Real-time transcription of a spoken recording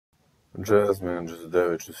Jasmine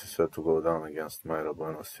Jasudavicius is set to go down against Mayra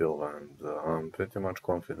Bueno Silva, and I'm pretty much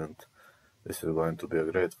confident this is going to be a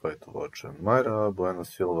great fight to watch. And Mayra Bueno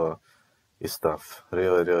Silva is tough,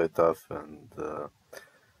 really tough, and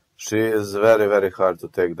she is very hard to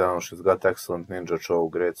take down. She's got excellent ninja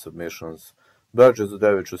choke, great submissions, but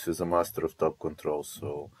Jasudavicius is a master of top control,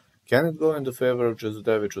 so can it go in the favor of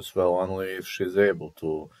Jasudavicius? Well, only if she's able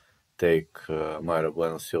to take Mayra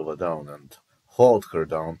Bueno Silva down and hold her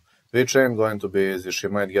down, which ain't going to be easy. She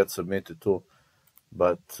might get submitted too,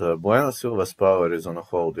 but Bueno Silva's power is on a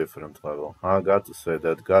whole different level. I got to say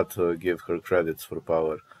that, got to give her credits for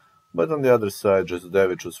power. But on the other side,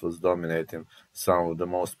 Jasudavicius was dominating some of the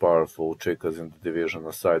most powerful chicas in the division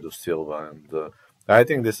aside of Silva, and I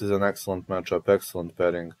think this is an excellent matchup, excellent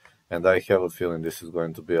pairing, and I have a feeling this is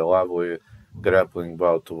going to be a lovely grappling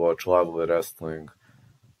bout to watch, lovely wrestling.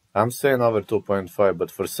 I'm saying over 2.5,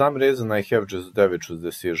 but for some reason I have Jasudavicius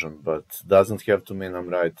decision, but doesn't have to mean I'm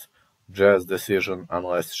right. Jazz decision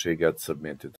unless she gets submitted.